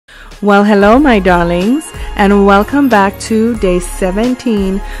Well, hello my darlings, and welcome back to day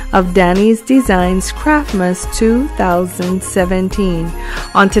 17 of Danie's Designs Craftmas 2017.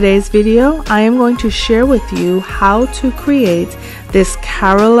 On today's video, I am going to share with you how to create this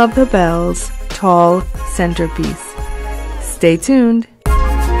Carol of the Bells Tall Centerpiece. Stay tuned.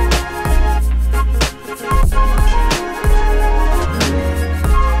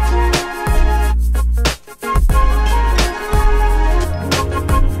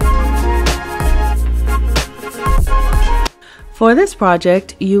 For this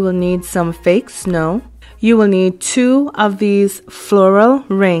project, you will need some fake snow. You will need 2 of these floral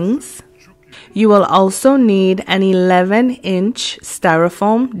rings. You will also need an 11-inch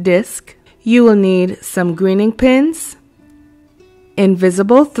styrofoam disc. You will need some greening pins,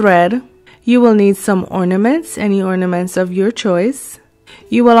 invisible thread. You will need some ornaments, any ornaments of your choice.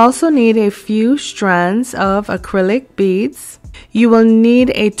 You will also need a few strands of acrylic beads. You will need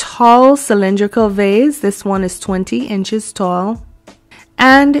a tall cylindrical vase. This one is 20 inches tall.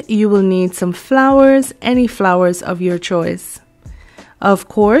 And you will need some flowers, any flowers of your choice. Of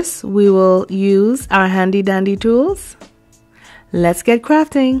course, we will use our handy dandy tools. Let's get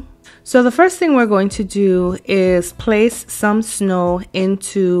crafting. So the first thing we're going to do is place some snow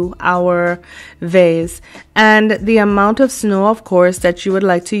into our vase, and the amount of snow, of course, that you would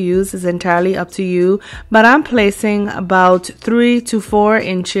like to use is entirely up to you, but I'm placing about 3 to 4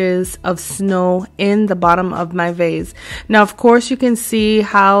 inches of snow in the bottom of my vase. Now, of course, you can see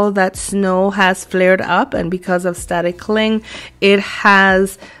how that snow has flared up, and because of static cling, it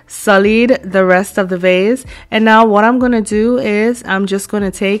has sullied the rest of the vase. And now what I'm going to do is I'm just going to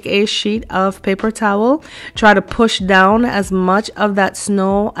take a sheet of paper towel, try to push down as much of that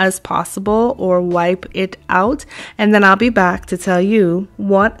snow as possible or wipe it out, and then I'll be back to tell you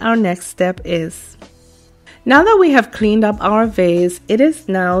what our next step is. Now that we have cleaned up our vase, it is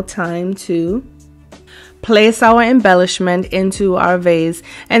now time to place our embellishment into our vase.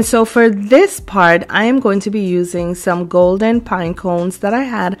 And so for this part, I am going to be using some golden pine cones that I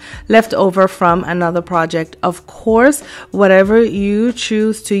had left over from another project. Of course, whatever you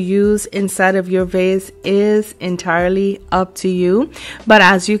choose to use inside of your vase is entirely up to you. But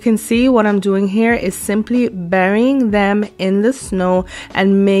as you can see, what I'm doing here is simply burying them in the snow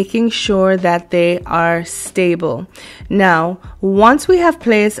and making sure that they are stable. Now, once we have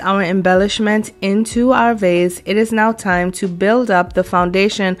placed our embellishment into our vase, it is now time to build up the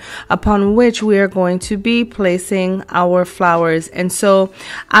foundation upon which we are going to be placing our flowers. And so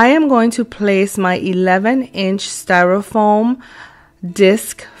I am going to place my 11-inch styrofoam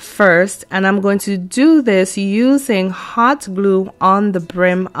disc first, and I'm going to do this using hot glue on the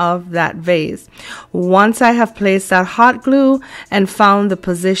brim of that vase. Once I have placed that hot glue and found the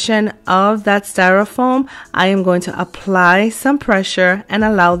position of that styrofoam, I am going to apply some pressure and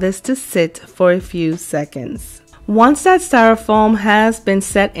allow this to sit for a few seconds. Once that styrofoam has been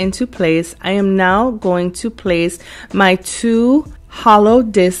set into place, I am now going to place my 2 hollow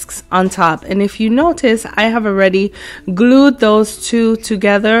discs on top, and if you notice, I have already glued those 2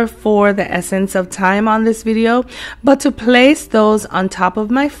 together for the essence of time on this video. But to place those on top of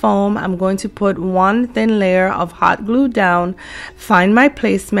my foam, I'm going to put 1 thin layer of hot glue down, find my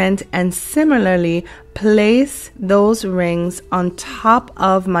placement, and similarly place those rings on top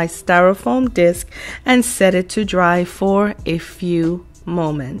of my styrofoam disc and set it to dry for a few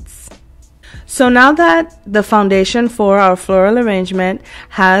moments. So now that the foundation for our floral arrangement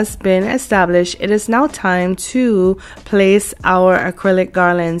has been established, it is now time to place our acrylic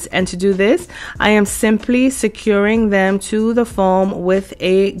garlands. And to do this, I am simply securing them to the foam with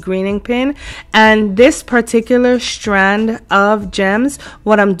a greening pin. And this particular strand of gems,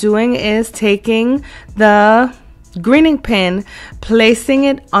 what I'm doing is taking the greening pin, placing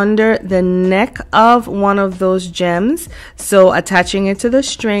it under the neck of one of those gems, so attaching it to the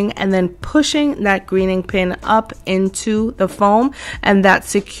string and then pushing that greening pin up into the foam, and that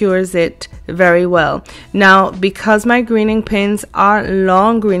secures it very well. Now, because my greening pins are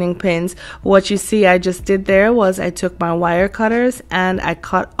long greening pins, what you see I just did there was I took my wire cutters and I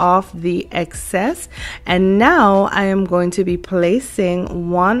cut off the excess, and now I am going to be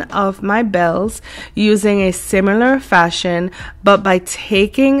placing one of my bells using a similar fashion, but by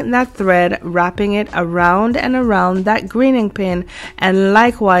taking that thread, wrapping it around and around that greening pin, and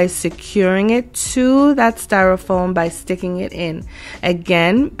likewise securing it to that styrofoam by sticking it in.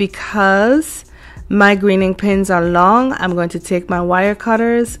 Again, because my greening pins are long, I'm going to take my wire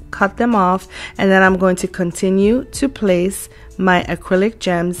cutters, cut them off, and then I'm going to continue to place my acrylic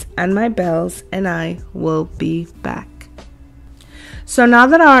gems and my bells, and I will be back. So now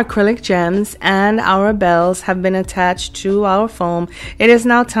that our acrylic gems and our bells have been attached to our foam, it is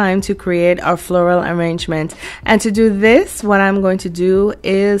now time to create our floral arrangement. And to do this, what I'm going to do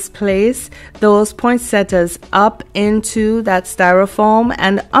is place those poinsettias up into that styrofoam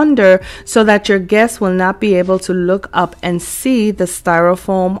and under, so that your guests will not be able to look up and see the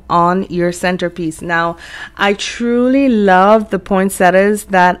styrofoam on your centerpiece. Now, I truly love the poinsettias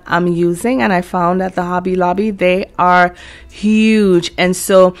that I'm using, and I found at the Hobby Lobby they are huge, and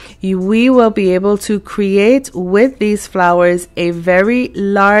so we will be able to create with these flowers a very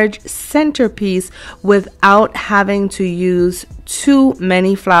large centerpiece without having to use too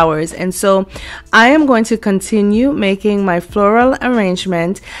many flowers. And so I am going to continue making my floral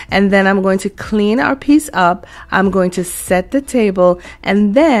arrangement, and then I'm going to clean our piece up. I'm going to set the table,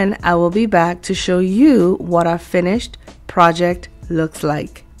 and then I will be back to show you what our finished project looks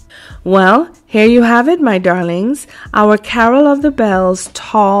like. Well, here you have it, my darlings, our Carol of the Bells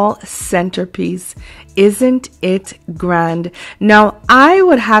Tall Centerpiece. Isn't it grand? Now, I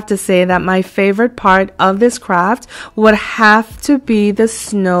would have to say that my favorite part of this craft would have to be the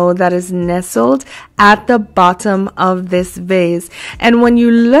snow that is nestled at the bottom of this vase. And when you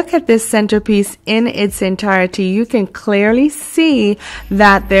look at this centerpiece in its entirety, you can clearly see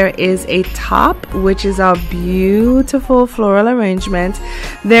that there is a top, which is our beautiful floral arrangement.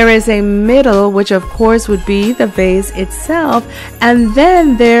 There is a middle, which of course would be the vase itself. And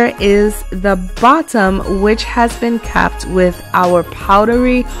then there is the bottom, which has been capped with our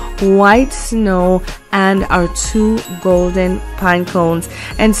powdery white snow and our 2 golden pine cones.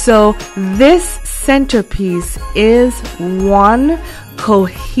 And so this centerpiece is one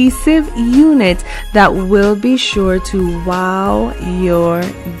cohesive unit that will be sure to wow your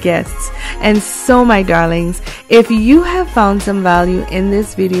guests. And so, my darlings, if you have found some value in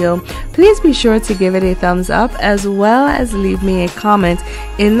this video, please be sure to give it a thumbs up, as well as leave me a comment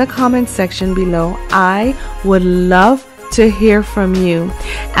in the comment section below. I would love to hear from you.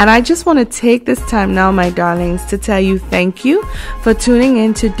 And I just want to take this time now, my darlings, to tell you thank you for tuning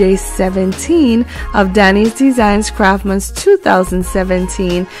in to day 17 of Danie's Designs Craftmas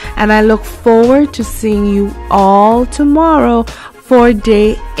 2017, and I look forward to seeing you all tomorrow for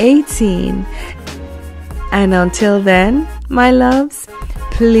day 18. And until then, my loves,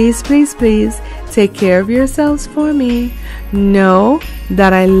 please, please, please take care of yourselves for me. Know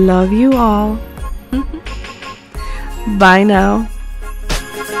that I love you all. Bye now.